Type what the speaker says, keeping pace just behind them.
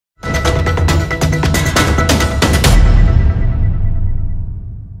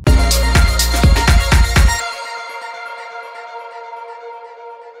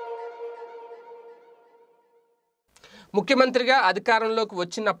ముఖ్యమంత్రిగా అధికారంలోకి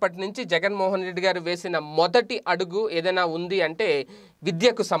వచ్చినప్పటి నుంచి జగన్మోహన్ రెడ్డి గారు వేసిన మొదటి అడుగు ఏదైనా ఉంది అంటే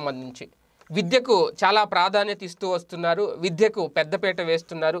విద్యకు సంబంధించి విద్యకు చాలా ప్రాధాన్యత ఇస్తూ వస్తున్నారు. విద్యకు పెద్దపీట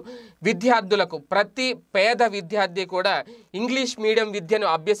వేస్తున్నారు. విద్యార్థులకు ప్రతి పేద విద్యార్థి కూడా ఇంగ్లీష్ మీడియం విద్యను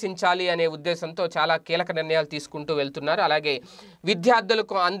అభ్యసించాలి అనే ఉద్దేశంతో చాలా కీలక నిర్ణయాలు తీసుకుంటూ వెళ్తున్నారు. అలాగే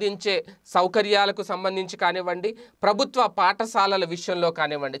విద్యార్థులకు అందించే సౌకర్యాలకు సంబంధించి కానివ్వండి, ప్రభుత్వ పాఠశాలల విషయంలో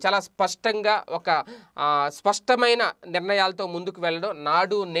కానివ్వండి, చాలా స్పష్టంగా ఒక స్పష్టమైన నిర్ణయాలతో ముందుకు వెళ్ళడం,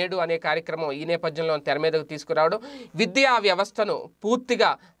 నాడు నేడు అనే కార్యక్రమం ఈ నేపథ్యంలో తెర మీదకు తీసుకురావడం, విద్యా వ్యవస్థను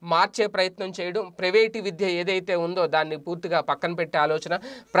పూర్తిగా మార్చే ప్రయత్నం చేయడం, ప్రైవేటు విద్య ఏదైతే ఉందో దాన్ని పూర్తిగా పక్కన పెట్టే ఆలోచన,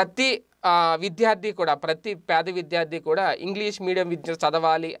 ప్రతి విద్యార్థి కూడా, ప్రతి పేద విద్యార్థి కూడా ఇంగ్లీష్ మీడియం విద్య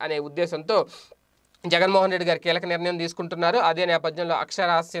చదవాలి అనే ఉద్దేశంతో జగన్మోహన్ రెడ్డి గారు కీలక నిర్ణయం తీసుకుంటున్నారు. అదే నేపథ్యంలో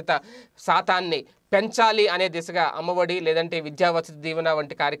అక్షరాస్యత శాతాన్ని పెంచాలి అనే దిశగా అమ్మఒడి లేదంటే విద్యా వసతి దీవెన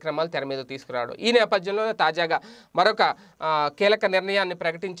వంటి కార్యక్రమాలు తెర మీద తీసుకురావడం. ఈ నేపథ్యంలో తాజాగా మరొక కీలక నిర్ణయాన్ని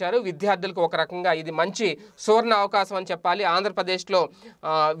ప్రకటించారు. విద్యార్థులకు ఒక రకంగా ఇది మంచి సువర్ణ అవకాశం అని చెప్పాలి. ఆంధ్రప్రదేశ్లో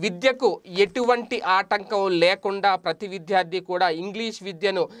విద్యకు ఎటువంటి ఆటంకం లేకుండా ప్రతి విద్యార్థి కూడా ఇంగ్లీష్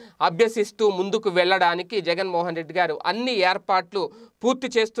విద్యను అభ్యసిస్తూ ముందుకు వెళ్ళడానికి జగన్మోహన్ రెడ్డి గారు అన్ని ఏర్పాట్లు పూర్తి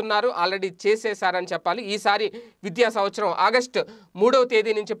చేస్తున్నారు. ఆల్రెడీ చేసేశారని చెప్పాలి. ఈసారి విద్యా సంవత్సరం ఆగస్టు 3వ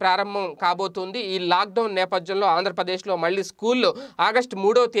తేదీ నుంచి ప్రారంభం కాబోతుంది. ఈ లాక్డౌన్ నేపథ్యంలో ఆంధ్రప్రదేశ్లో మళ్ళీ స్కూళ్ళు ఆగస్టు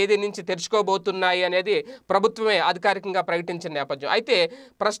 3వ తేదీ నుంచి తెరుచుకోబోతున్నాయి అనేది ప్రభుత్వమే అధికారికంగా ప్రకటించిన నేపథ్యం. అయితే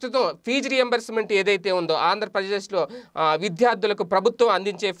ప్రస్తుతం ఫీజు రియంబర్స్మెంట్ ఏదైతే ఉందో, ఆంధ్రప్రదేశ్లో విద్యార్థులకు ప్రభుత్వం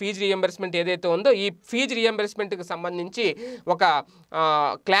అందించే ఫీజు రియంబర్స్మెంట్ ఏదైతే ఉందో, ఈ ఫీజు రియంబర్స్మెంట్కి సంబంధించి ఒక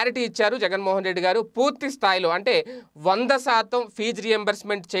క్లారిటీ ఇచ్చారు జగన్మోహన్ రెడ్డి గారు. పూర్తి స్థాయిలో అంటే 100% ఫీజు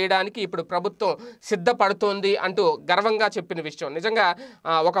రియంబర్స్మెంట్ చేయడానికి ఇప్పుడు ప్రభుత్వం సిద్ధపడుతోంది అంటూ గర్వంగా చెప్పిన విషయం. నిజంగా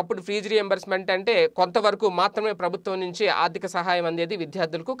ఒకప్పుడు ఫీజు రియంబర్స్మెంట్ అంటే కొంతవరకు మాత్రమే ప్రభుత్వం నుంచి ఆర్థిక సహాయం అందేది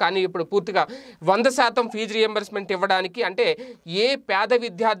విద్యార్థులకు. కానీ ఇప్పుడు పూర్తిగా 100% ఫీజు రియంబర్స్మెంట్ ఇవ్వడానికి, అంటే ఏ పేద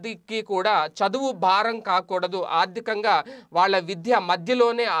విద్యార్థికి కూడా చదువు భారం కాకూడదు, ఆర్థికంగా వాళ్ళ విద్య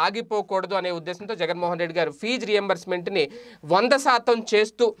మధ్యలోనే ఆగిపోకూడదు అనే ఉద్దేశంతో జగన్మోహన్ రెడ్డి గారు ఫీజు రియంబర్స్మెంట్ని 100%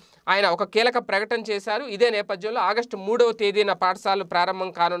 చేస్తూ ఆయన ఒక కీలక ప్రకటన చేశారు. ఇదే నేపథ్యంలో ఆగస్టు 3వ తేదీన పాఠశాలలు ప్రారంభం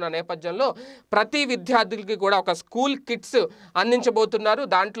కానున్న నేపథ్యంలో ప్రతి విద్యార్థులకి కూడా ఒక స్కూల్ కిట్స్ అందించబోతున్నారు.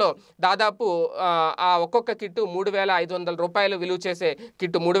 దాంట్లో దాదాపు ఒక్కొక్క కిట్టు 3,500 రూపాయలు విలువ చేసే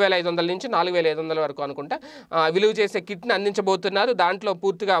కిట్టు, 3,500 నుంచి 4,500 వరకు అనుకుంటా విలువ చేసే కిట్ని అందించబోతున్నారు. దాంట్లో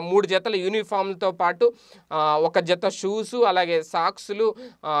పూర్తిగా 3 జతల యూనిఫామ్లతో పాటు ఒక జత షూస్, అలాగే సాక్స్లు,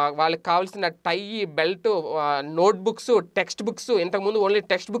 వాళ్ళకి కావాల్సిన టై, బెల్ట్, నోట్బుక్స్, టెక్స్ట్ బుక్స్. ఇంతకుముందు ఓన్లీ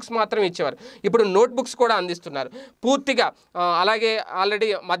టెక్స్ట్ బుక్స్ మాత్రం ఇచ్చేవారు, ఇప్పుడు నోట్ బుక్స్ కూడా అందిస్తున్నారు పూర్తిగా. అలాగే ఆల్రెడీ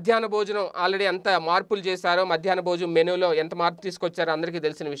మధ్యాహ్న భోజనం ఆల్రెడీ ఎంత మార్పులు చేశారో, మధ్యాహ్న భోజనం మెనూలో ఎంత మార్పు తీసుకొచ్చారో అందరికీ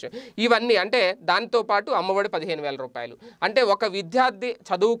తెలిసిన విషయం. ఇవన్నీ అంటే దాంతో పాటు అమ్మఒడి 15,000 రూపాయలు. అంటే ఒక విద్యార్థి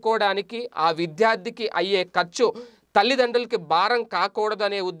చదువుకోవడానికి ఆ విద్యార్థికి అయ్యే ఖర్చు తల్లిదండ్రులకి భారం కాకూడదు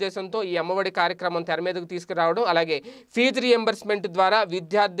అనే ఉద్దేశంతో ఈ అమ్మఒడి కార్యక్రమం తెర మీదకు తీసుకురావడం, అలాగే ఫీజు రియంబర్స్మెంట్ ద్వారా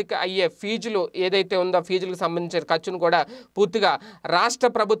విద్యార్థికి అయ్యే ఫీజులు ఏదైతే ఉందో ఫీజులకు సంబంధించిన ఖర్చును కూడా పూర్తిగా రాష్ట్ర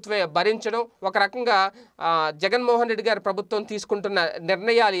ప్రభుత్వమే భరించడం. ఒక రకంగా జగన్మోహన్ రెడ్డి గారి ప్రభుత్వం తీసుకుంటున్న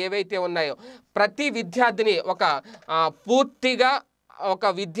నిర్ణయాలు ఏవైతే ఉన్నాయో ప్రతి విద్యార్థిని పూర్తిగా ఒక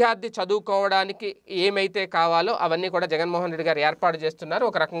విద్యార్థి చదువుకోవడానికి ఏమైతే కావాలో అవన్నీ కూడా జగన్మోహన్ రెడ్డి గారు ఏర్పాటు చేస్తున్నారు.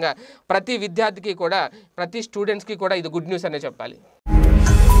 ఒక రకంగా ప్రతి విద్యార్థికి కూడా, ప్రతి స్టూడెంట్స్కి కూడా ఇది గుడ్ న్యూస్ అనే చెప్పాలి.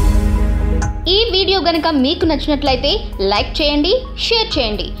 ఈ వీడియో గనుక మీకు నచ్చినట్లయితే లైక్ చేయండి, షేర్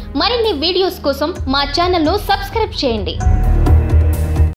చేయండి. మరిన్ని వీడియోస్ కోసం మా ఛానల్ను సబ్స్క్రైబ్ చేయండి.